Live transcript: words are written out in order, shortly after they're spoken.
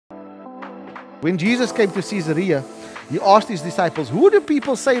When Jesus came to Caesarea, he asked his disciples, who do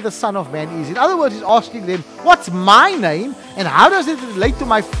people say the Son of Man is? In other words, he's asking them, what's my name and how does it relate to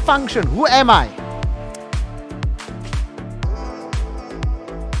my function? Who am I?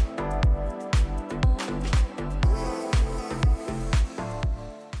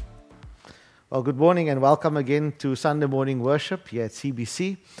 Well, good morning and welcome again to Sunday morning worship here at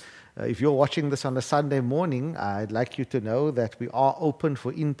CBC. If you're watching this on a Sunday morning, I'd like you to know that we are open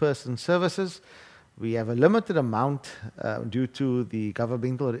for in-person services. We have a limited amount due to the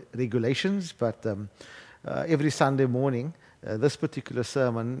governmental regulations, but every Sunday morning, this particular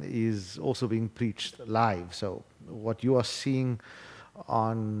sermon is also being preached live. So what you are seeing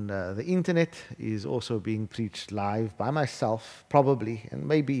on the internet is also being preached live by myself, probably, and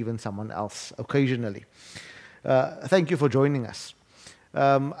maybe even someone else occasionally. Thank you for joining us.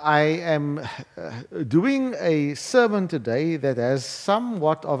 I am doing a sermon today that has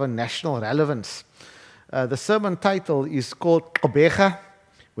somewhat of a national relevance. The sermon title is called Gqeberha,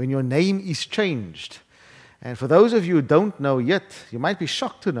 When Your Name is Changed. And for those of you who don't know yet, you might be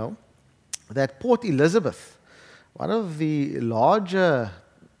shocked to know that Port Elizabeth, one of the larger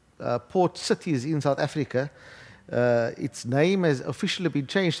port cities in South Africa, its name has officially been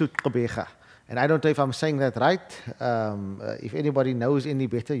changed to Gqeberha. And I don't know if I'm saying that right. If anybody knows any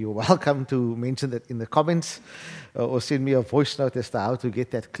better, you're welcome to mention that in the comments or send me a voice note as to how to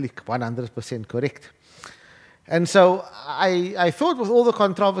get that click 100% correct. And so I thought with all the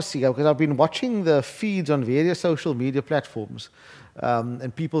controversy, because I've been watching the feeds on various social media platforms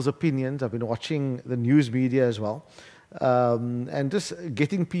and people's opinions, I've been watching the news media as well, and just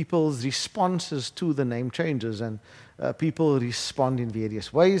getting people's responses to the name changes. And people respond in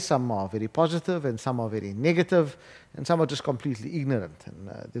various ways. Some are very positive and some are very negative and some are just completely ignorant.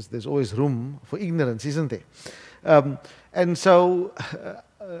 And there's always room for ignorance, isn't there? And so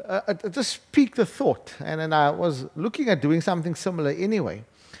it just piqued the thought. And then I was looking at doing something similar anyway.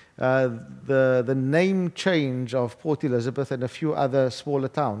 The name change of Port Elizabeth and a few other smaller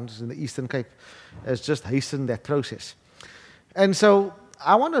towns in the Eastern Cape has just hastened that process. And so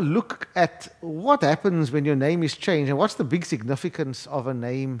I want to look at what happens when your name is changed and what's the big significance of a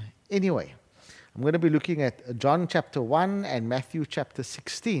name anyway. I'm going to be looking at John chapter 1 and Matthew chapter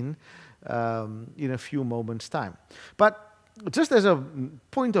 16 in a few moments' time. But just as a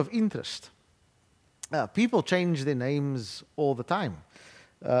point of interest, people change their names all the time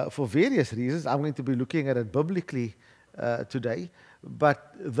for various reasons. I'm going to be looking at it biblically today.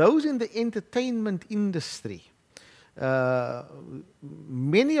 But those in the entertainment industry,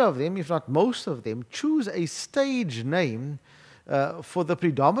 many of them, if not most of them, choose a stage name for the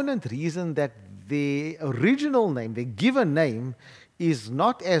predominant reason that the original name, the given name, is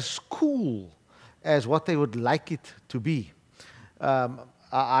not as cool as what they would like it to be.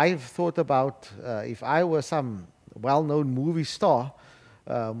 I've thought about if I were some well-known movie star,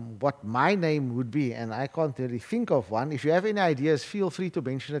 what my name would be, and I can't really think of one. If you have any ideas, feel free to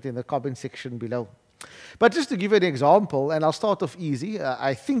mention it in the comment section below. But just to give you an example, and I'll start off easy,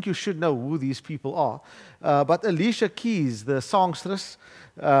 I think you should know who these people are. But Alicia Keys, the songstress,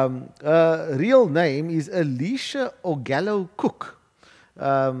 her real name is Alicia Ogallo Cook.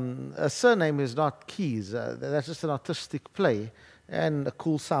 Her surname is not Keys. That's just an artistic play and a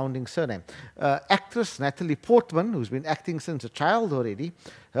cool sounding surname. Actress Natalie Portman, who's been acting since a child already,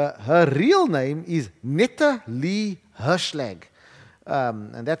 her real name is Netta Lee Hirschlag.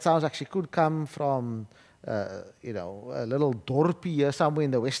 And that sounds like she could come from, a little dorpie here somewhere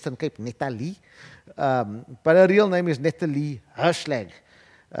in the Western Cape, Natalie. But her real name is Natalie Hirschlag.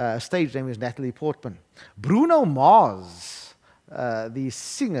 Stage name is Natalie Portman. Bruno Mars, the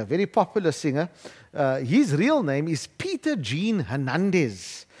singer, very popular singer, his real name is Peter Jean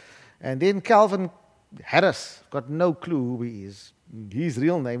Hernandez. And then Calvin Harris, got no clue who he is. His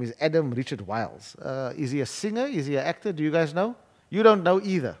real name is Adam Richard Wiles. Is he a singer? Is he an actor? Do you guys know? You don't know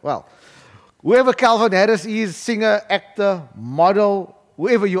either. Well, whoever Calvin Harris is, singer, actor, model,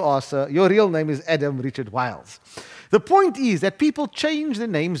 whoever you are, sir, your real name is Adam Richard Wiles. The point is that people change their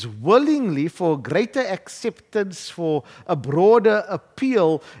names willingly for greater acceptance, for a broader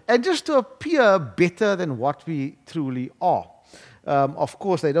appeal, and just to appear better than what we truly are. Of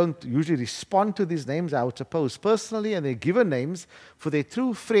course, they don't usually respond to these names, I would suppose, personally, and they're given names for their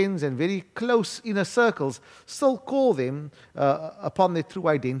true friends and very close inner circles still call them upon their true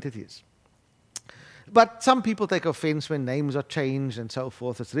identities. But some people take offense when names are changed and so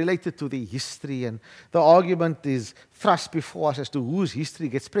forth. It's related to the history, and the argument is thrust before us as to whose history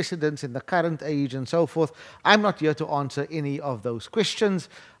gets precedence in the current age and so forth. I'm not here to answer any of those questions.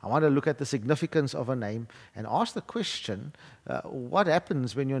 I want to look at the significance of a name and ask the question, what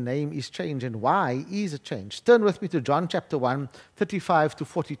happens when your name is changed, and why is it changed? Turn with me to John chapter 1, 35 to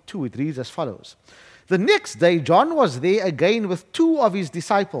 42. It reads as follows. The next day, John was there again with 2 of his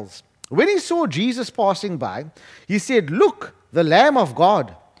disciples. When he saw Jesus passing by, he said, "Look, the Lamb of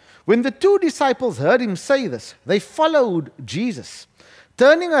God." When the 2 disciples heard him say this, they followed Jesus.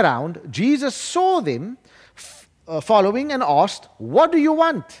 Turning around, Jesus saw them following and asked, "What do you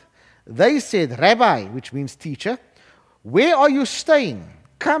want?" They said, "Rabbi," which means teacher, "where are you staying?"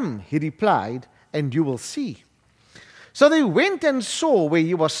 "Come," he replied, "and you will see." So they went and saw where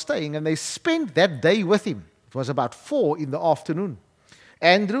he was staying, and they spent that day with him. It was about 4 in the afternoon.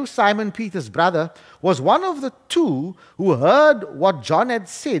 Andrew, Simon Peter's brother, was one of the 2 who heard what John had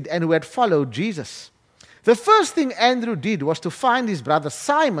said and who had followed Jesus. The first thing Andrew did was to find his brother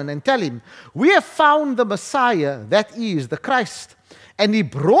Simon and tell him, "We have found the Messiah, that is, the Christ." And he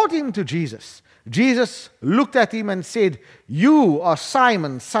brought him to Jesus. Jesus looked at him and said, "You are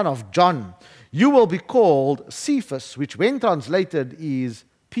Simon, son of John. You will be called Cephas," which when translated is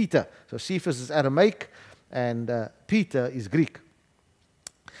Peter. So Cephas is Aramaic and Peter is Greek.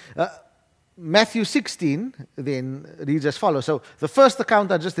 Matthew 16 then reads as follows. So the first account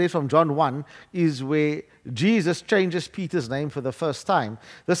I just read from John 1 is where Jesus changes Peter's name for the first time.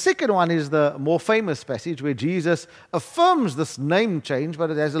 The second one is the more famous passage where Jesus affirms this name change, but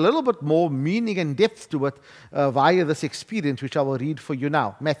it has a little bit more meaning and depth to it via this experience, which I will read for you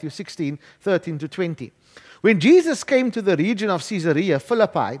now. Matthew 16, 13 to 20. When Jesus came to the region of Caesarea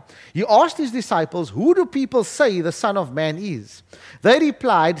Philippi, he asked his disciples, "Who do people say the Son of Man is?" They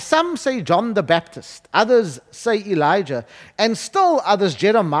replied, "Some say John the Baptist, others say Elijah, and still others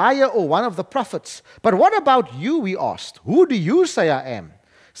Jeremiah or one of the prophets. But what about you?" he asked. "Who do you say I am?"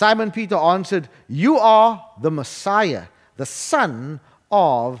 Simon Peter answered, "You are the Messiah, the Son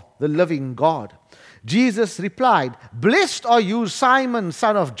of the living God." Jesus replied, "Blessed are you, Simon,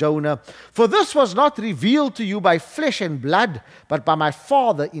 son of Jonah, for this was not revealed to you by flesh and blood, but by my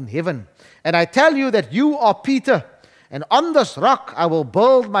Father in heaven. And I tell you that you are Peter, and on this rock I will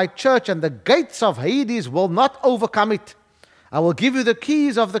build my church, and the gates of Hades will not overcome it. I will give you the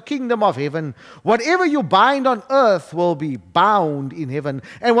keys of the kingdom of heaven. Whatever you bind on earth will be bound in heaven,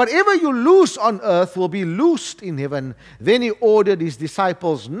 and whatever you loose on earth will be loosed in heaven." Then he ordered his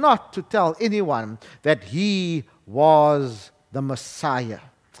disciples not to tell anyone that he was the Messiah.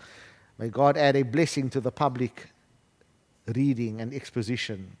 May God add a blessing to the public reading and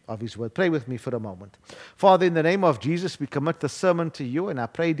exposition of his word. Pray with me for a moment. Father, in the name of Jesus, we commit the sermon to you, and I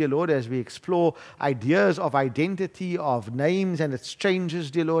pray, dear Lord, as we explore ideas of identity, of names and its changes,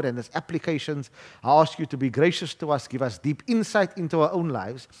 dear Lord, and its applications, I ask you to be gracious to us, give us deep insight into our own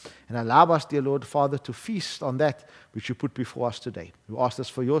lives, and allow us, dear Lord, Father, to feast on that which you put before us today. We ask this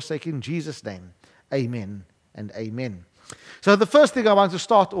for your sake in Jesus' name. Amen and amen. So the first thing I want to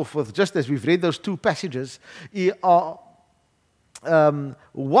start off with, just as we've read those 2 passages, are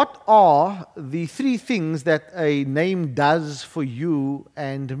what are the 3 things that a name does for you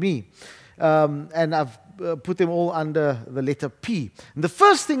and me? And I've put them all under the letter P. And the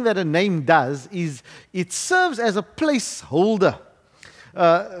first thing that a name does is it serves as a placeholder.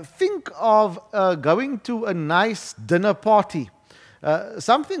 Think of going to a nice dinner party.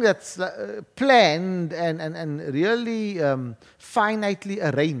 Something that's planned and really finitely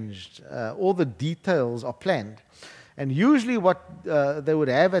arranged. All the details are planned. And usually what they would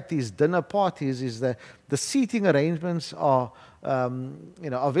have at these dinner parties is the seating arrangements are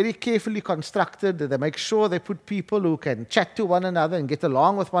very carefully constructed. They make sure they put people who can chat to one another and get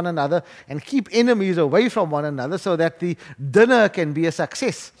along with one another and keep enemies away from one another so that the dinner can be a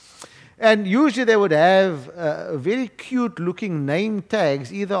success. And usually they would have very cute looking name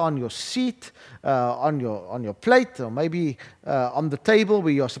tags either on your seat, on your plate, or maybe on the table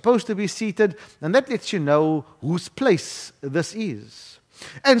where you're supposed to be seated, and that lets you know whose place this is.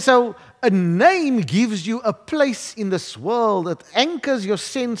 And so a name gives you a place in this world. It anchors your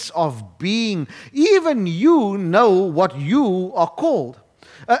sense of being. Even you know what you are called.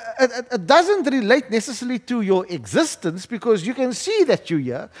 It doesn't relate necessarily to your existence because you can see that you're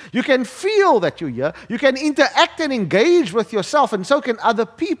here, you can feel that you're here, you can interact and engage with yourself, and so can other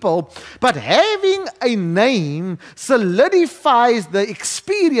people. But having a name solidifies the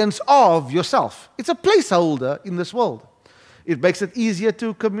experience of yourself. It's a placeholder in this world. It makes it easier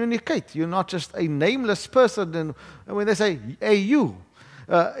to communicate. You're not just a nameless person, and when they say, "Hey, you,"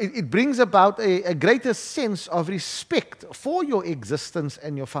 It brings about a greater sense of respect for your existence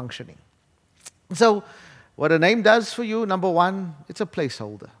and your functioning. So, what a name does for you, number one, it's a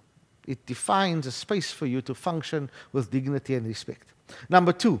placeholder. It defines a space for you to function with dignity and respect.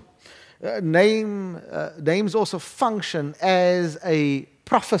 Number two, names also function as a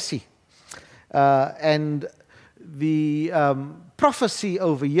prophecy. And the prophecy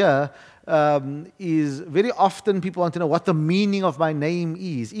over here is very often people want to know what the meaning of my name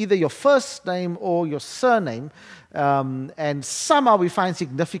is, either your first name or your surname, and somehow we find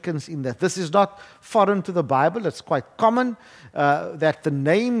significance in that. This is not foreign to the Bible. It's quite common that the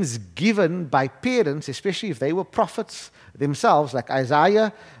names given by parents, especially if they were prophets themselves, like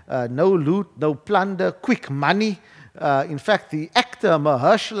Isaiah, no loot, no plunder, quick money. In fact, the actor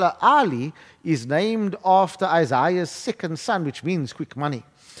Mahershala Ali is named after Isaiah's second son, which means quick money.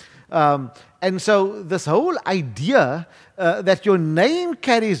 And so this whole idea that your name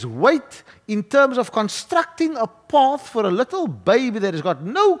carries weight in terms of constructing a path for a little baby that has got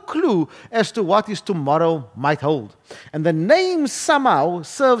no clue as to what his tomorrow might hold. And the name somehow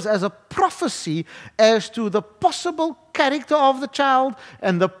serves as a prophecy as to the possible character of the child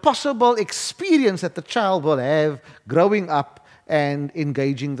and the possible experience that the child will have growing up and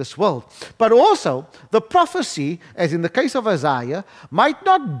engaging this world. But also, the prophecy, as in the case of Isaiah, might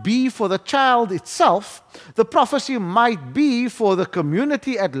not be for the child itself. The prophecy might be for the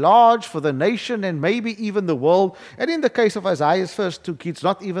community at large, for the nation, and maybe even the world. And in the case of Isaiah's first two kids,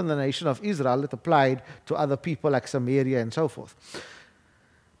 not even the nation of Israel, it applied to other people like Samaria and so forth.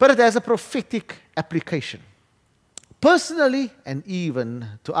 But it has a prophetic application, personally and even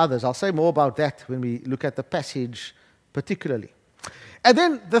to others. I'll say more about that when we look at the passage particularly. And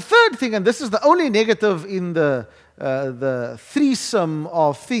then the third thing, and this is the only negative in the threesome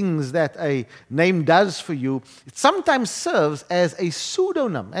of things that a name does for you, it sometimes serves as a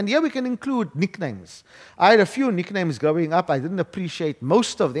pseudonym. And here we can include nicknames. I had a few nicknames growing up. I didn't appreciate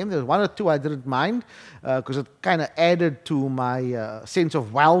most of them. There was one or two I didn't mind because it kind of added to my sense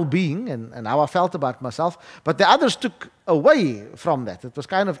of well-being and how I felt about myself. But the others took away from that. It was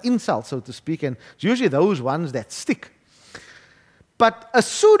kind of insult, so to speak, and it's usually those ones that stick. But a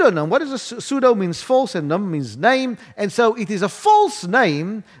pseudonym, what is a pseudo means false and nym means name, and so it is a false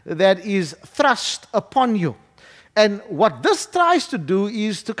name that is thrust upon you. And what this tries to do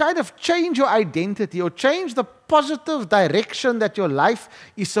is to kind of change your identity or change the positive direction that your life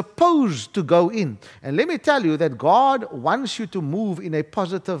is supposed to go in. And let me tell you that God wants you to move in a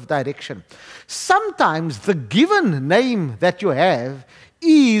positive direction. Sometimes the given name that you have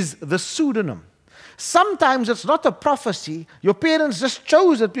is the pseudonym. Sometimes it's not a prophecy. Your parents just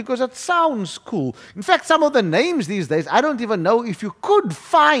chose it because it sounds cool. In fact, some of the names these days, I don't even know if you could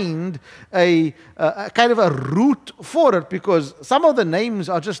find a kind of a root for it, because some of the names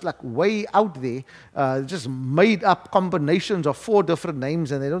are just like way out there, just made up combinations of 4 different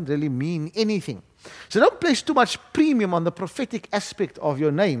names, and they don't really mean anything. So don't place too much premium on the prophetic aspect of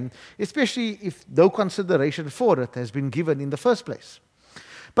your name, especially if no consideration for it has been given in the first place.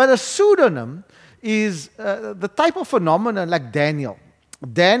 But a pseudonym is the type of phenomenon like Daniel.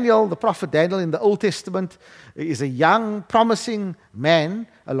 Daniel, the prophet Daniel in the Old Testament, is a young, promising man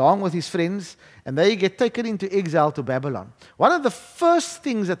along with his friends, and they get taken into exile to Babylon. One of the first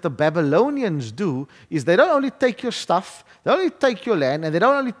things that the Babylonians do is they don't only take your stuff, they only take your land, and they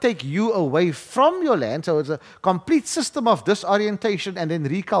don't only take you away from your land, so it's a complete system of disorientation and then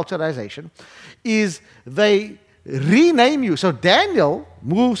reculturalization, is they rename you. So Daniel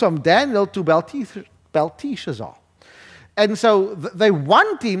moves from Daniel to Belteshazzar. And so they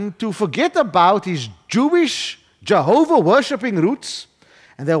want him to forget about his Jewish Jehovah-worshipping roots,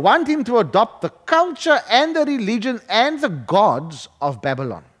 and they want him to adopt the culture and the religion and the gods of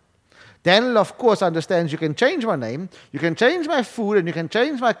Babylon. Daniel, of course, understands you can change my name, you can change my food, and you can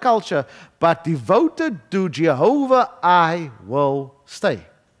change my culture, but devoted to Jehovah I will stay.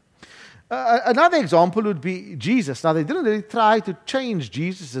 Another example would be Jesus. Now, they didn't really try to change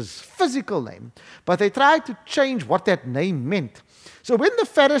Jesus' physical name, but they tried to change what that name meant. So when the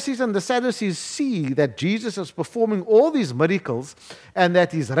Pharisees and the Sadducees see that Jesus is performing all these miracles and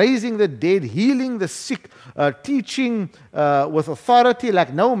that he's raising the dead, healing the sick, teaching with authority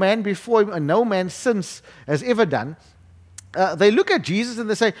like no man before him and no man since has ever done, they look at Jesus and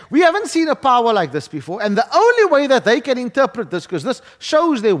they say, we haven't seen a power like this before. And the only way that they can interpret this, because this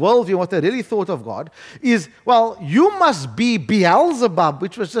shows their worldview, what they really thought of God, is, well, you must be Beelzebub,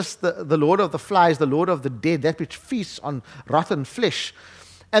 which was just the Lord of the flies, the Lord of the dead, that which feasts on rotten flesh.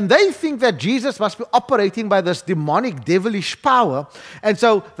 And they think that Jesus must be operating by this demonic, devilish power. And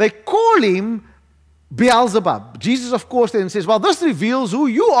so they call him Beelzebub. Jesus, of course, then says, well, this reveals who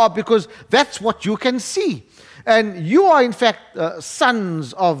you are because that's what you can see. And you are, in fact,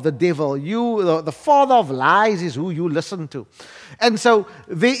 sons of the devil. The father of lies is who you listen to. And so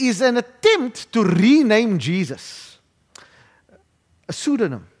there is an attempt to rename Jesus a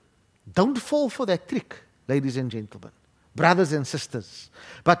pseudonym. Don't fall for that trick, ladies and gentlemen, brothers and sisters.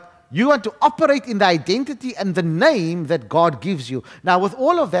 But you want to operate in the identity and the name that God gives you. Now, with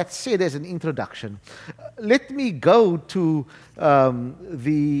all of that said as an introduction, let me go to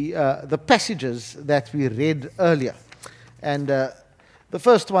the passages that we read earlier. And the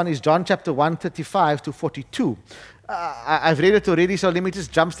first one is John chapter 1, 35 to 42. I've read it already, so let me just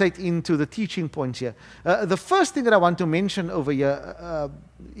jump straight into the teaching points here. The first thing that I want to mention over here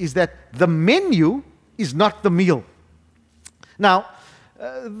is that the menu is not the meal. Now,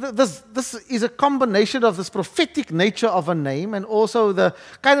 this is a combination of this prophetic nature of a name and also the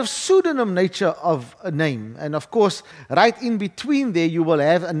kind of pseudonym nature of a name. And of course, right in between there, you will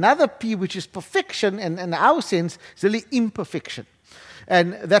have another P, which is perfection, and in our sense, it's really imperfection.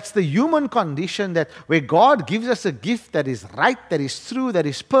 And that's the human condition, that where God gives us a gift that is right, that is true, that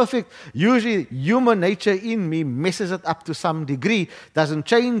is perfect. Usually human nature in me messes it up to some degree. Doesn't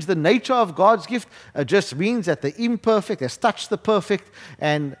change the nature of God's gift. It just means that the imperfect has touched the perfect.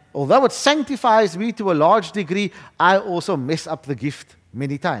 And although it sanctifies me to a large degree, I also mess up the gift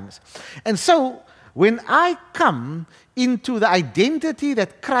many times. And so when I come into the identity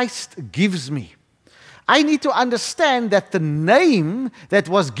that Christ gives me, I need to understand that the name that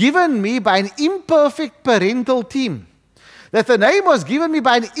was given me by an imperfect parental team, that the name was given me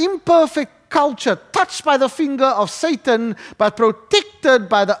by an imperfect culture, touched by the finger of Satan, but protected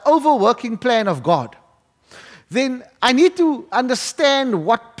by the overworking plan of God, then I need to understand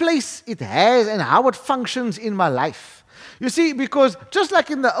what place it has and how it functions in my life. You see, because just like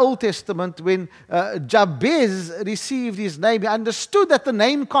in the Old Testament, when Jabez received his name, he understood that the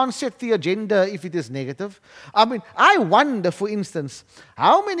name can't set the agenda if it is negative. I mean, I wonder, for instance,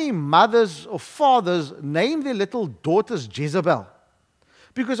 how many mothers or fathers name their little daughters Jezebel?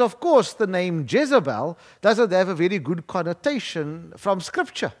 Because, of course, the name Jezebel doesn't have a very good connotation from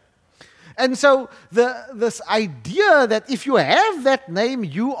Scripture. And so this idea that if you have that name,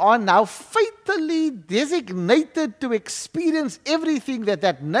 you are now fatally designated to experience everything that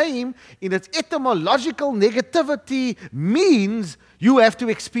that name, in its etymological negativity, means, you have to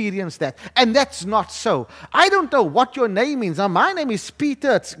experience that. And that's not so. I don't know what your name means. Now, my name is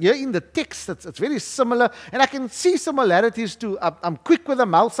Peter. It's here in the text. It's very similar. And I can see similarities to, I'm quick with the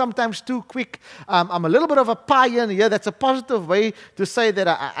mouth, sometimes too quick. I'm a little bit of a pioneer. That's a positive way to say that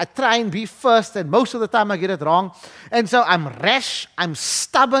I try and be first, and most of the time I get it wrong. And so I'm rash, I'm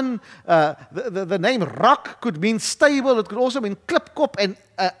stubborn. The name Rock could mean stable. It could also mean klipkop and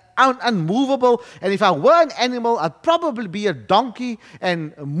unmovable. And if I were an animal, I'd probably be a donkey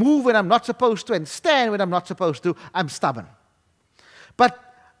and move when I'm not supposed to and stand when I'm not supposed to. I'm stubborn. But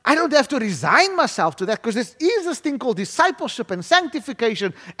I don't have to resign myself to that, because there is this thing called discipleship and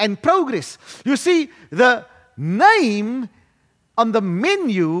sanctification and progress. You see, the name on the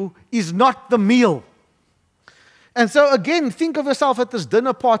menu is not the meal. And so again, think of yourself at this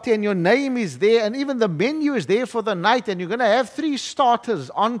dinner party and your name is there, and even the menu is there for the night, and you're going to have 3 starters,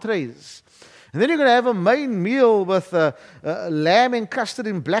 entrees. And then you're going to have a main meal with lamb encrusted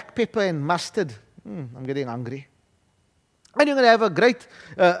in black pepper and mustard. I'm getting hungry. And you're going to have a great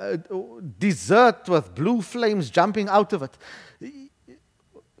dessert with blue flames jumping out of it.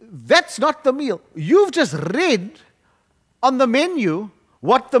 That's not the meal. You've just read on the menu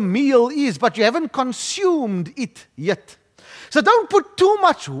what the meal is, but you haven't consumed it yet. So don't put too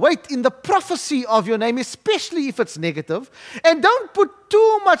much weight in the prophecy of your name, especially if it's negative. And don't put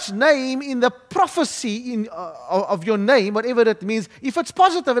too much name in the prophecy of your name, whatever it means, if it's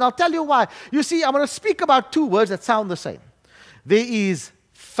positive. And I'll tell you why. You see, I'm going to speak about 2 words that sound the same. There is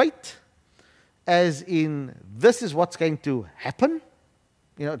fate, as in this is what's going to happen.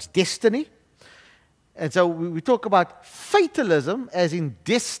 You know, it's destiny. And so we talk about fatalism as in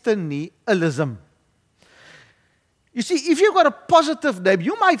destinyalism. You see, if you've got a positive name,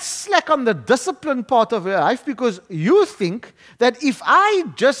 you might slack on the discipline part of your life, because you think that if I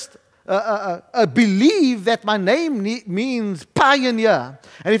just believe that my name means pioneer,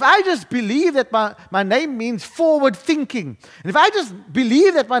 and if I just believe that my name means forward thinking, and if I just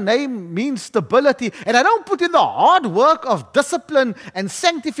believe that my name means stability, and I don't put in the hard work of discipline and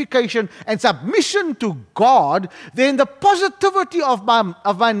sanctification and submission to God, then the positivity of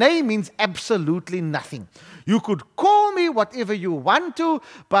my name means absolutely nothing. You could call me whatever you want to,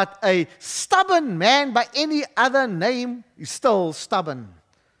 but a stubborn man by any other name is still stubborn.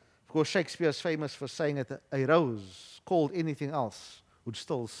 Of course, Shakespeare is famous for saying that a rose called anything else would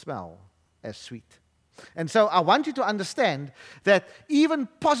still smell as sweet. And so I want you to understand that even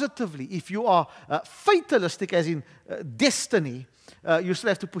positively, if you are fatalistic, as in destiny, you still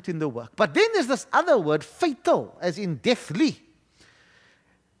have to put in the work. But then there's this other word, fatal, as in deathly.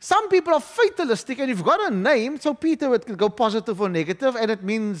 Some people are fatalistic, and you've got a name, so Peter, it can go positive or negative, and it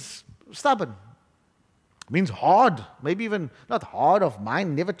means stubborn. It means hard. Maybe even, not hard of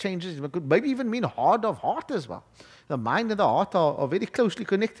mind, never changes. It could maybe even mean hard of heart as well. The mind and the heart are very closely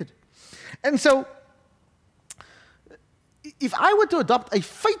connected. And so, if I were to adopt a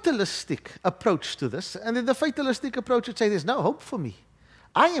fatalistic approach to this, and then the fatalistic approach would say, there's no hope for me.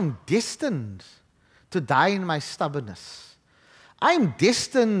 I am destined to die in my stubbornness. I am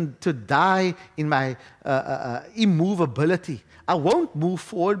destined to die in my immovability. I won't move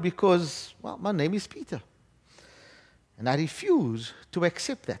forward because, well, my name is Peter. And I refuse to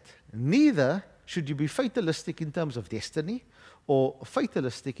accept that. Neither should you be fatalistic in terms of destiny or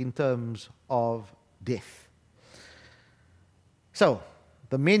fatalistic in terms of death. So,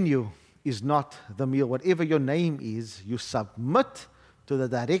 the menu is not the meal. Whatever your name is, you submit to the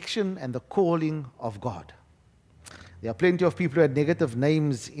direction and the calling of God. There are plenty of people who had negative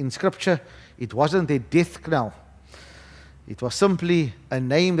names in Scripture. It wasn't their death knell. It was simply a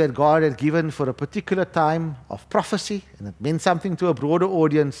name that God had given for a particular time of prophecy, and it meant something to a broader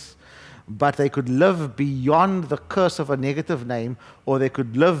audience, but they could live beyond the curse of a negative name, or they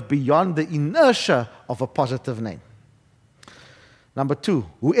could live beyond the inertia of a positive name. Number 2,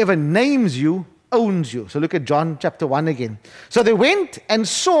 whoever names you owns you. So look at John chapter 1 again. So they went and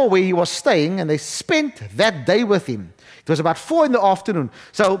saw where he was staying, and they spent that day with him. It was about 4 in the afternoon.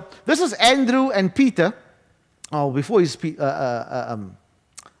 So this is Andrew and Peter, before he's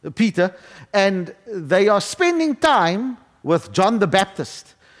Peter, and they are spending time with John the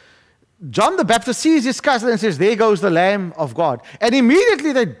Baptist. John the Baptist sees his cousin and says, there goes the Lamb of God. And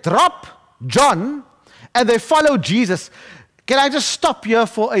immediately they drop John and they follow Jesus. Can I just stop here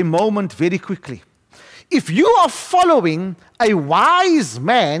for a moment very quickly? If you are following a wise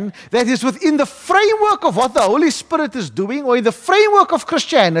man that is within the framework of what the Holy Spirit is doing, or in the framework of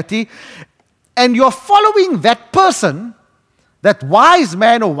Christianity, and you're following that person, that wise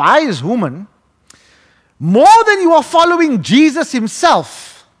man or wise woman, more than you are following Jesus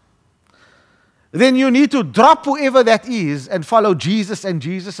himself, then you need to drop whoever that is and follow Jesus and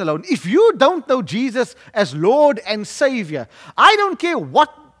Jesus alone. If you don't know Jesus as Lord and Savior, I don't care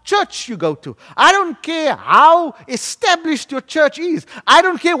what church you go to. I don't care how established your church is. I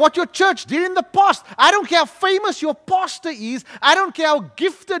don't care what your church did in the past. I don't care how famous your pastor is. I don't care how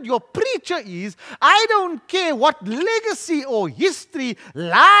gifted your preacher is. I don't care what legacy or history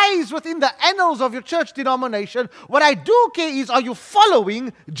lies within the annals of your church denomination. What I do care is, are you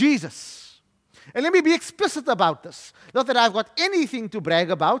following Jesus? And let me be explicit about this. Not that I've got anything to brag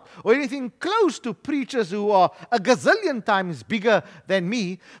about or anything close to preachers who are a gazillion times bigger than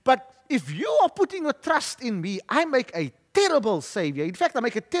me. But if you are putting your trust in me, I make a terrible Savior. In fact, I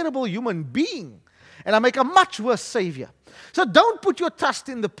make a terrible human being. And I make a much worse Savior. So don't put your trust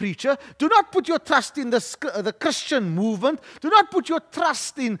in the preacher. Do not put your trust in the Christian movement. Do not put your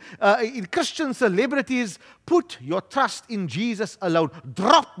trust in Christian celebrities. Put your trust in Jesus alone.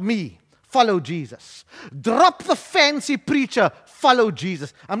 Drop me. Follow Jesus. Drop the fancy preacher. Follow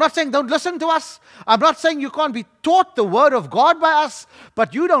Jesus. I'm not saying don't listen to us. I'm not saying you can't be taught the word of God by us.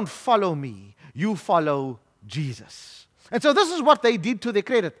 But you don't follow me. You follow Jesus. And so this is what they did to their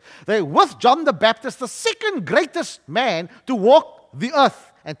credit. They, with John the Baptist, the second greatest man to walk the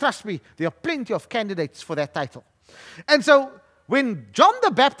earth. And trust me, there are plenty of candidates for that title. And so when John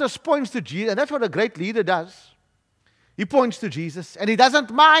the Baptist points to Jesus, and that's what a great leader does, he points to Jesus, and he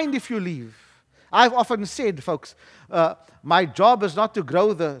doesn't mind if you leave. I've often said, folks, my job is not to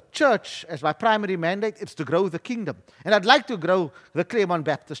grow the church as my primary mandate, it's to grow the kingdom. And I'd like to grow the Claremont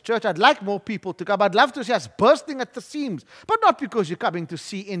Baptist Church. I'd like more people to come. I'd love to see us bursting at the seams, but not because you're coming to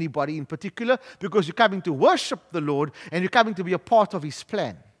see anybody in particular, because you're coming to worship the Lord, and you're coming to be a part of His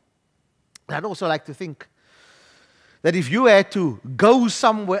plan. And I'd also like to think that if you had to go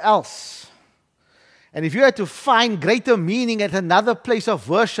somewhere else, and if you had to find greater meaning at another place of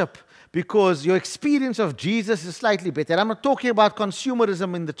worship because your experience of Jesus is slightly better, and I'm not talking about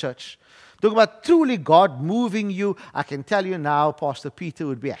consumerism in the church, I'm talking about truly God moving you, I can tell you now, Pastor Peter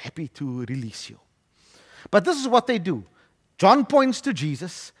would be happy to release you. But this is what they do. John points to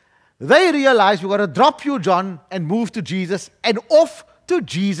Jesus. They realize we've got to drop you, John, and move to Jesus, and off to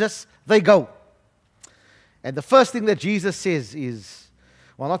Jesus they go. And the first thing that Jesus says is,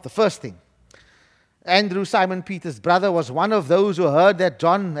 well, not the first thing. Andrew, Simon Peter's brother, was one of those who heard that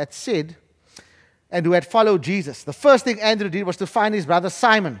John had said and who had followed Jesus. The first thing Andrew did was to find his brother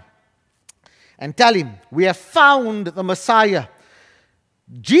Simon and tell him, "We have found the Messiah."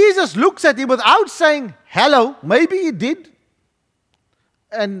 Jesus looks at him without saying hello. Maybe he did.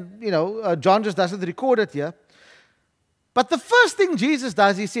 And, John just doesn't record it here. But the first thing Jesus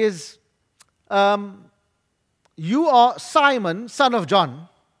does, he says, "You are Simon, son of John,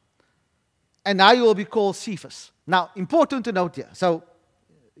 and now you will be called Cephas." Now, important to note here. So,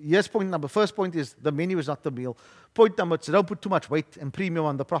 here's point number. First point is the menu is not the meal. Point number two, don't put too much weight and premium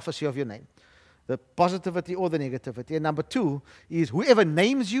on the prophecy of your name, the positivity or the negativity. And number two is whoever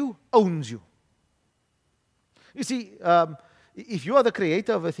names you owns you. You see, if you are the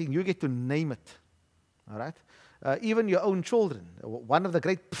creator of a thing, you get to name it. All right? Even your own children. One of the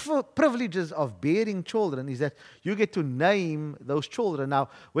great privileges of bearing children is that you get to name those children. Now,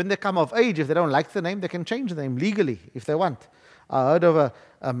 when they come of age, if they don't like the name, they can change the name legally if they want. I heard of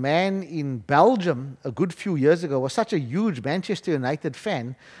a man in Belgium a good few years ago, was such a huge Manchester United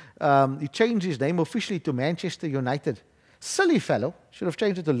fan. He changed his name officially to Manchester United. Silly fellow. Should have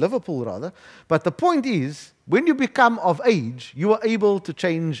changed it to Liverpool rather. But the point is, when you become of age, you are able to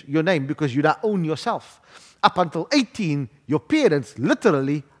change your name because you now own yourself. Up until 18, your parents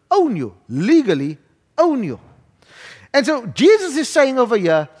literally own you, legally own you. And so Jesus is saying over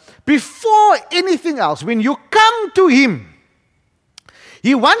here, before anything else, when you come to him,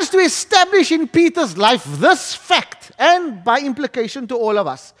 he wants to establish in Peter's life this fact, and by implication to all of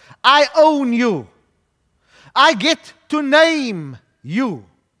us. I own you. I get to name you.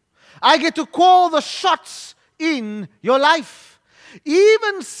 I get to call the shots in your life.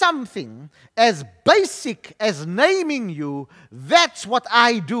 Even something as basic as naming you, that's what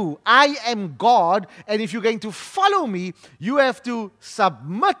I do. I am God, and if you're going to follow me, you have to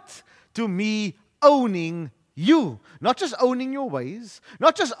submit to me owning you. Not just owning your ways,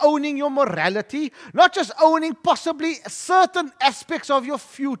 not just owning your morality, not just owning possibly certain aspects of your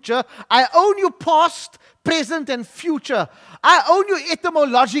future. I own you past, present, and future. I own you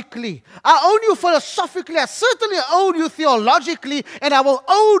etymologically. I own you philosophically. I certainly own you theologically, and I will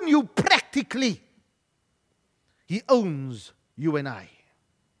own you practically. He owns you and I.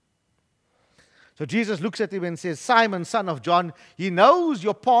 So Jesus looks at him and says, Simon, son of John, he knows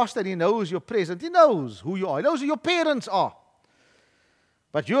your past and he knows your present. He knows who you are. He knows who your parents are.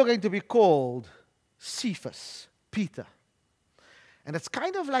 But you're going to be called Cephas, Peter. And it's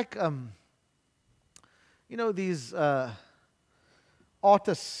kind of like, these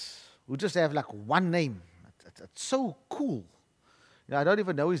artists who just have like one name. It's so cool. I don't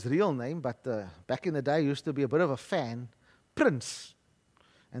even know his real name, but back in the day, I used to be a bit of a fan. Prince.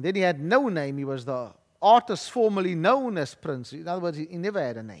 And then he had no name. He was the artist formerly known as Prince. In other words, he never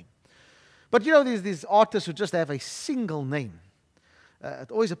had a name. But these artists who just have a single name. It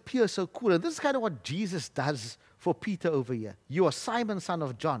always appears so cool. And this is kind of what Jesus does for Peter over here. You are Simon, son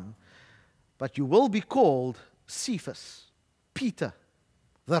of John, but you will be called Cephas, Peter,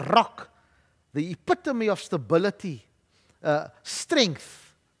 the rock, the epitome of stability,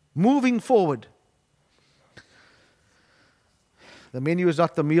 strength, moving forward. The menu is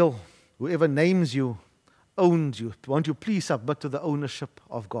not the meal. Whoever names you owns you. Won't you please submit to the ownership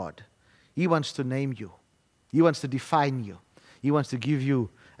of God? He wants to name you. He wants to define you. He wants to give you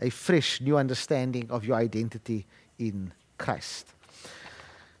a fresh, new understanding of your identity in Christ.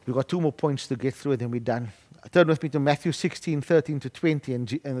 We've got two more points to get through and then we're done. Turn with me to Matthew 16, 13 to 20,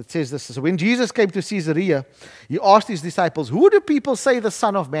 and it says this. So when Jesus came to Caesarea, he asked his disciples, who do people say the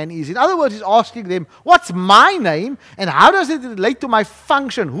Son of Man is? In other words, he's asking them, what's my name and how does it relate to my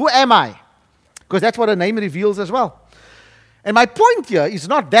function? Who am I? Because that's what a name reveals as well. And my point here is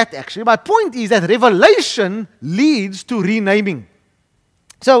not that actually. My point is that revelation leads to renaming.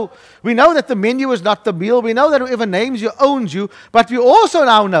 So we know that the menu is not the meal. We know that whoever names you owns you. But we also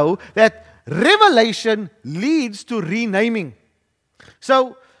now know that revelation leads to renaming.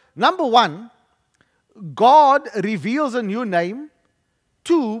 So, number one, God reveals a new name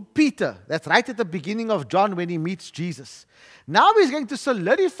to Peter. That's right at the beginning of John when he meets Jesus. Now he's going to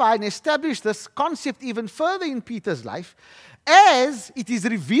solidify and establish this concept even further in Peter's life as it is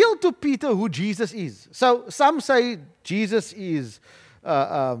revealed to Peter who Jesus is. So, some say Jesus is,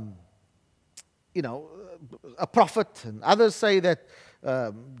 a prophet, and others say that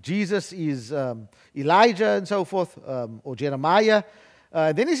Jesus is Elijah and so forth, or Jeremiah.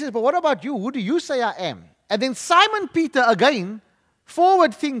 Then he says, but what about you? Who do you say I am? And then Simon Peter, again,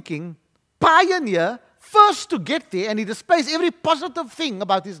 forward-thinking, pioneer, first to get there, and he displays every positive thing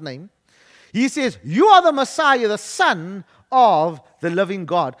about his name. He says, you are the Messiah, the Son of the living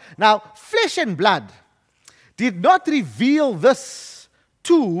God. Now, flesh and blood did not reveal this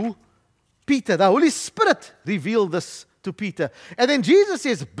to Peter. The Holy Spirit revealed this to Peter. And then Jesus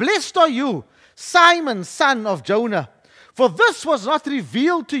says, "Blessed are you, Simon, son of Jonah. For this was not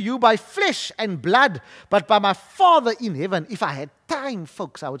revealed to you by flesh and blood, but by my Father in heaven." If I had time,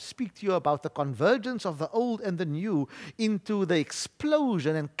 folks, I would speak to you about the convergence of the old and the new into the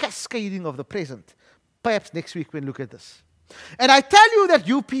explosion and cascading of the present. Perhaps next week we'll look at this. "And I tell you that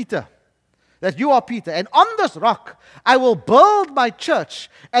you, Peter, that you are Peter, and on this rock I will build my church,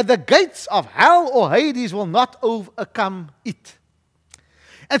 and the gates of hell or Hades will not overcome it."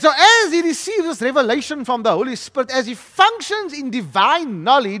 And so as he receives this revelation from the Holy Spirit, as he functions in divine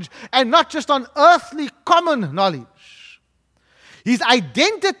knowledge and not just on earthly common knowledge, his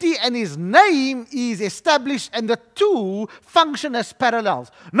identity and his name is established, and the two function as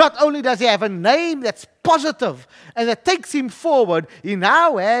parallels. Not only does he have a name that's positive and that takes him forward, he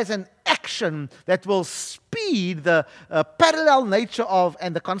now has an action that will speed the parallel nature of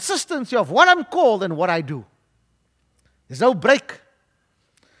and the consistency of what I'm called and what I do. There's no break.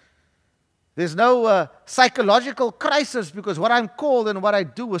 There's no psychological crisis because what I'm called and what I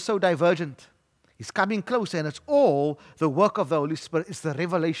do is so divergent. He's coming closer, and it's all the work of the Holy Spirit. It's the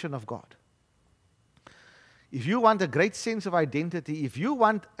revelation of God. If you want a great sense of identity, if you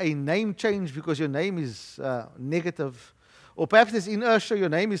want a name change because your name is negative, or perhaps there's inertia, your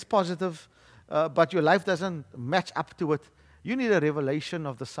name is positive, but your life doesn't match up to it, you need a revelation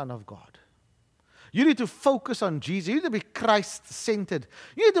of the Son of God. You need to focus on Jesus. You need to be Christ-centered.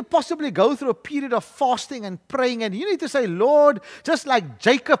 You need to possibly go through a period of fasting and praying, and you need to say, "Lord," just like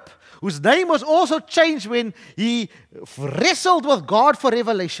Jacob, whose name was also changed when he wrestled with God for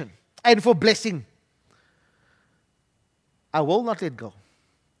revelation and for blessing. "I will not let go.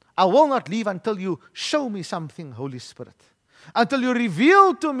 I will not leave until you show me something, Holy Spirit. Until you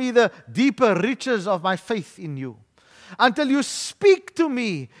reveal to me the deeper riches of my faith in you. Until you speak to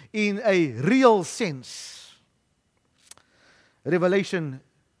me in a real sense." Revelation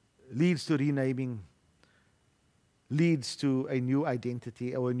leads to renaming, leads to a new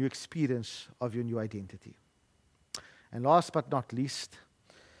identity or a new experience of your new identity. And last but not least,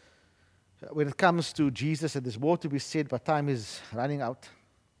 when it comes to Jesus, and there's more to be said, but time is running out.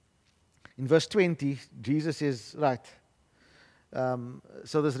 In verse 20, Jesus says, right,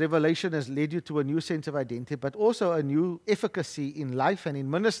 so this revelation has led you to a new sense of identity, but also a new efficacy in life and in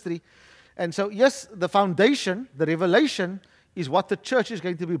ministry. And so, yes, the foundation, the revelation, is what the church is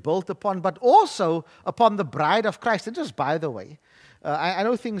going to be built upon, but also upon the bride of Christ. And just by the way, I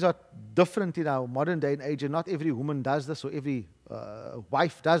know things are different in our modern day and age, and not every woman does this or every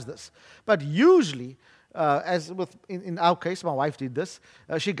wife does this. But usually, as with in our case, my wife did this.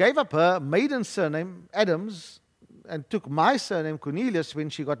 She gave up her maiden surname, Adams, and took my surname, Cornelius, when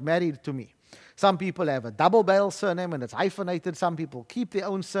she got married to me. Some people have a double barrel surname and it's hyphenated. Some people keep their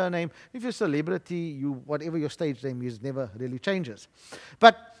own surname. If you're a celebrity, whatever your stage name is never really changes.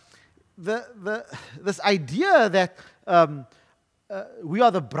 But this idea that we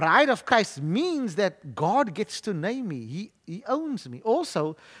are the bride of Christ means that God gets to name me. He owns me.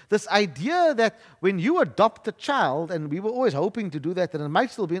 Also, this idea that when you adopt a child, and we were always hoping to do that, and it might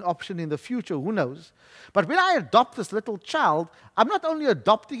still be an option in the future, who knows. But when I adopt this little child, I'm not only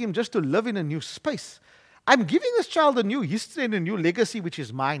adopting him just to live in a new space. I'm giving this child a new history and a new legacy, which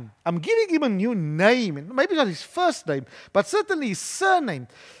is mine. I'm giving him a new name, and maybe not his first name, but certainly his surname.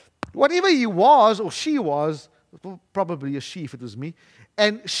 Whatever he was or she was, probably a she if it was me,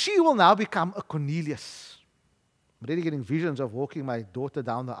 and she will now become a Cornelius. I'm already getting visions of walking my daughter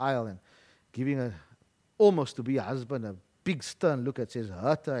down the aisle and giving her almost to be a husband a big stern look that says,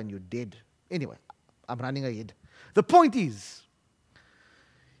 "Hurt her and you're dead." Anyway, I'm running ahead. The point is,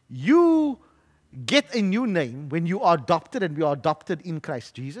 you get a new name when you are adopted, and we are adopted in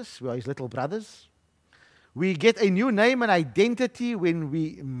Christ Jesus. We are his little brothers. We get a new name and identity when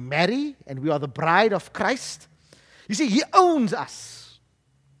we marry, and we are the bride of Christ. You see, he owns us.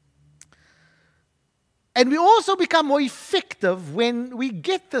 And we also become more effective when we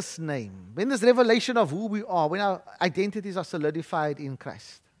get this name, when this revelation of who we are, when our identities are solidified in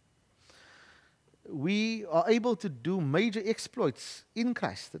Christ. We are able to do major exploits in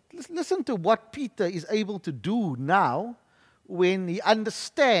Christ. Listen to what Peter is able to do now when he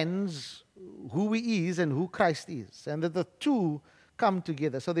understands who he is and who Christ is, and that the two come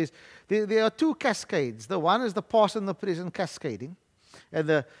together. So there are two cascades. The one is the past and the present cascading, and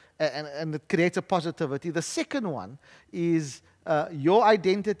it creates a positivity. The second one is your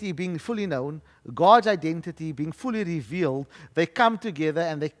identity being fully known, God's identity being fully revealed. They come together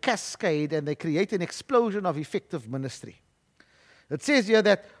and they cascade and they create an explosion of effective ministry. It says here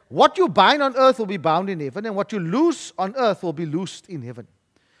that what you bind on earth will be bound in heaven, and what you loose on earth will be loosed in heaven.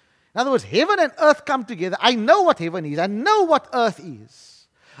 In other words, heaven and earth come together. I know what heaven is. I know what earth is.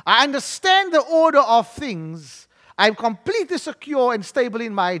 I understand the order of things. I'm completely secure and stable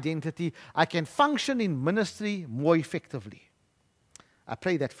in my identity. I can function in ministry more effectively. I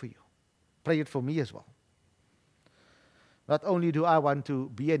pray that for you. Pray it for me as well. Not only do I want to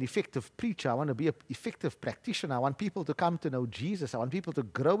be an effective preacher, I want to be an effective practitioner. I want people to come to know Jesus. I want people to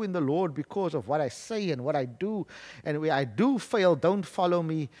grow in the Lord because of what I say and what I do. And where I do fail, don't follow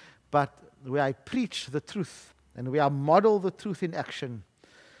me, but where I preach the truth and where I model the truth in action,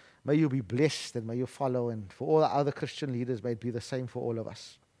 may you be blessed and may you follow. And for all the other Christian leaders, may it be the same for all of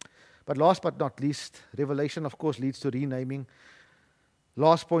us. But last but not least, revelation, of course, leads to renaming.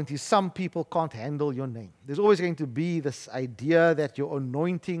 Last point is some people can't handle your name. There's always going to be this idea that your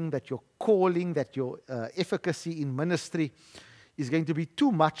anointing, that your calling, that your efficacy in ministry is going to be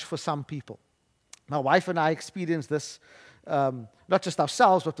too much for some people. My wife and I experienced this, not just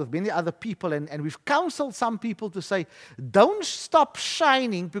ourselves, but with many other people. And we've counseled some people to say, don't stop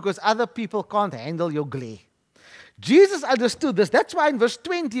shining because other people can't handle your glare. Jesus understood this. That's why in verse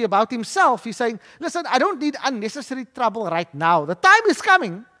 20 about himself, he's saying, listen, I don't need unnecessary trouble right now. The time is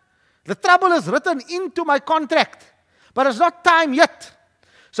coming. The trouble is written into my contract. But it's not time yet.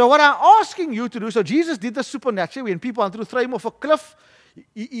 So what I'm asking you to do, so Jesus did this supernaturally when people wanted to throw him off a cliff.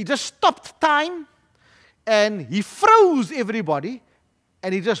 He just stopped time and he froze everybody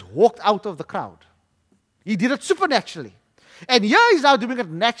and he just walked out of the crowd. He did it supernaturally. And here he's now doing it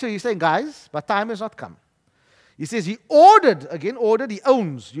naturally. He's saying, guys, but time has not come. He says he ordered, again, ordered, he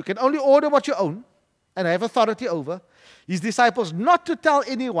owns. You can only order what you own and have authority over. His disciples not to tell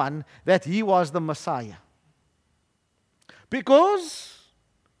anyone that he was the Messiah. Because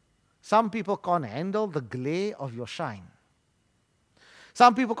some people can't handle the glare of your shine.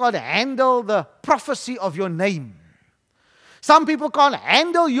 Some people can't handle the prophecy of your name. Some people can't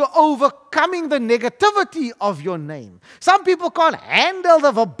handle you overcoming the negativity of your name. Some people can't handle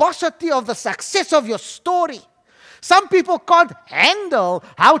the verbosity of the success of your story. Some people can't handle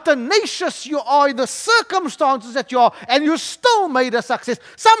how tenacious you are in the circumstances that you are, and you still made a success.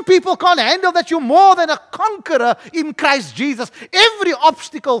 Some people can't handle that you're more than a conqueror in Christ Jesus. Every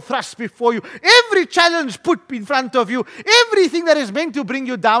obstacle thrust before you, every challenge put in front of you, everything that is meant to bring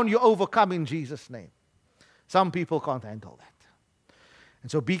you down, you overcome in Jesus' name. Some people can't handle that.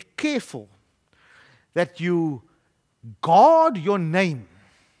 And so be careful that you guard your name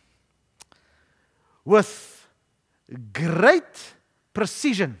with great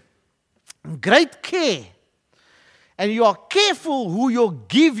precision, great care, and you are careful who you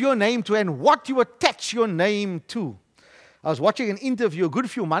give your name to and what you attach your name to. I was watching an interview a good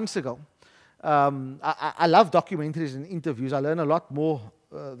few months ago. I love documentaries and interviews. I learn a lot more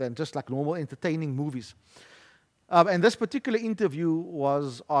than just like normal entertaining movies. And this particular interview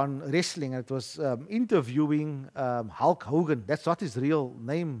was on wrestling, and it was interviewing Hulk Hogan. That's not his real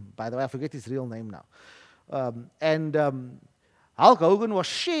name, by the way. I forget his real name now. Hulk Hogan was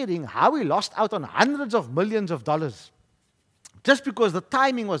sharing how he lost out on hundreds of millions of dollars just because the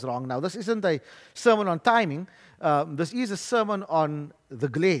timing was wrong. Now, this isn't a sermon on timing. This is a sermon on the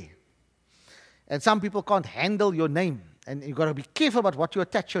glare. And some people can't handle your name. And you've got to be careful about what you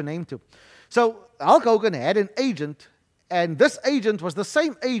attach your name to. So Hulk Hogan had an agent, and this agent was the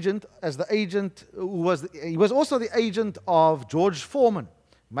same agent as the agent who was, he was also the agent of George Foreman.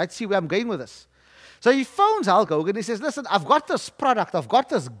 You might see where I'm going with this. So he phones Hulk Hogan. He says, listen, I've got this product. I've got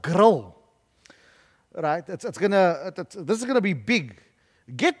this grill. Right? This is going to be big.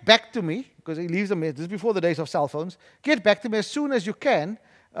 Get back to me, because he leaves them, this is before the days of cell phones. Get back to me as soon as you can.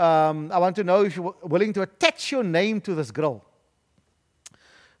 I want to know if you're willing to attach your name to this grill.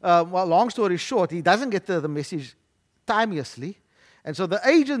 Well, long story short, he doesn't get the message timeously. And so the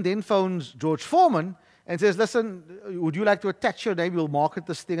agent then phones George Foreman and says, listen, would you like to attach your name? We'll market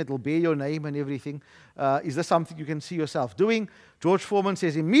this thing. It will bear your name and everything. Is this something you can see yourself doing? George Foreman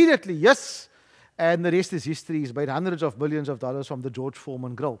says immediately, yes. And the rest is history. He's made hundreds of millions of dollars from the George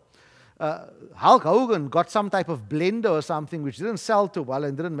Foreman grill. Hulk Hogan got some type of blender or something which didn't sell too well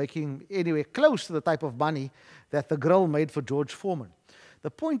and didn't make him anywhere close to the type of money that the grill made for George Foreman. The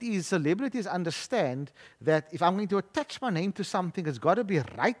point is, celebrities understand that if I'm going to attach my name to something, it's got to be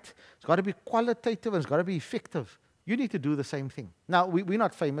right, it's got to be qualitative, and it's got to be effective. You need to do the same thing. Now, we're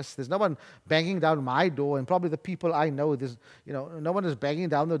not famous. There's no one banging down my door, and probably the people I know, no one is banging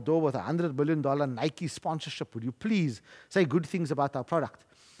down the door with $100 million Nike sponsorship. Would you please say good things about our product?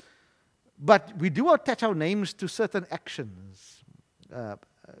 But we do attach our names to certain actions,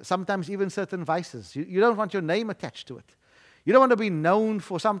 sometimes even certain vices. You don't want your name attached to it. You don't want to be known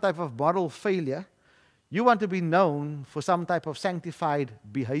for some type of moral failure. You want to be known for some type of sanctified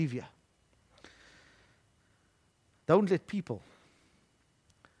behavior. Don't let people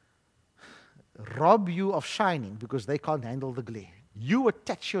rob you of shining because they can't handle the glare. You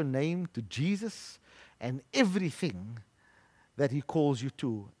attach your name to Jesus and everything that He calls you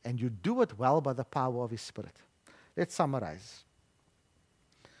to, and you do it well by the power of His Spirit. Let's summarize.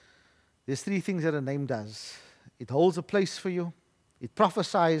 There's 3 things that a name does. It holds a place for you, it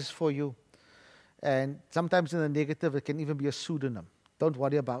prophesies for you, and sometimes in the negative it can even be a pseudonym. Don't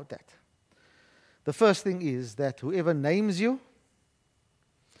worry about that. The first thing is that whoever names you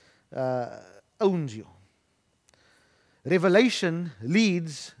owns you. Revelation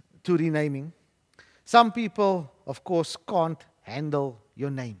leads to renaming. Some people, of course, can't handle your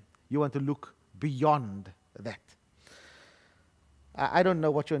name. You want to look beyond that. I don't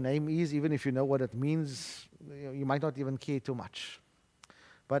know what your name is. Even if you know what it means, you might not even care too much.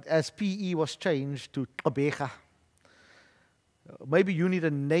 But as PE was changed to Gqeberha, maybe you need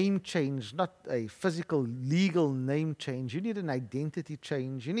a name change, not a physical, legal name change. You need an identity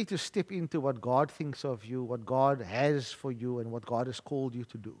change. You need to step into what God thinks of you, what God has for you, and what God has called you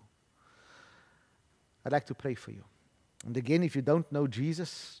to do. I'd like to pray for you. And again, if you don't know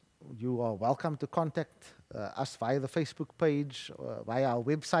Jesus, you are welcome to contact us via the Facebook page, via our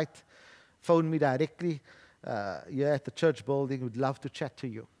website. Phone me directly here at the church building. We'd love to chat to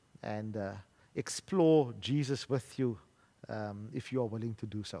you and explore Jesus with you if you are willing to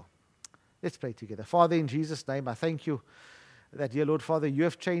do so. Let's pray together. Father, in Jesus' name, I thank you that, dear Lord Father, you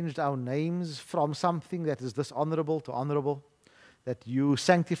have changed our names from something that is dishonorable to honorable, that you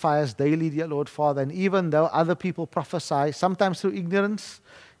sanctify us daily, dear Lord Father, and even though other people prophesy, sometimes through ignorance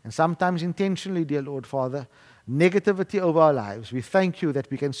and sometimes intentionally, dear Lord Father, negativity over our lives, we thank you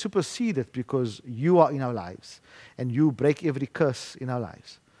that we can supersede it because you are in our lives and you break every curse in our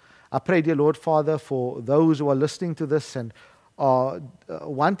lives. I pray, dear Lord Father, for those who are listening to this and are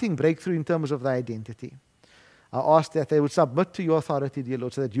wanting breakthrough in terms of their identity. I ask that they would submit to your authority, dear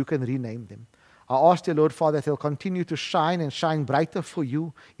Lord, so that you can rename them. I ask, dear Lord Father, that they'll continue to shine and shine brighter for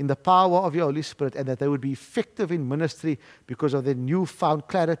you in the power of your Holy Spirit, and that they would be effective in ministry because of their newfound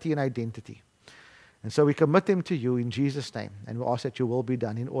clarity and identity. And so we commit them to you in Jesus' name, and we ask that your will be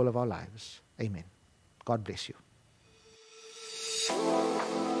done in all of our lives. Amen. God bless you.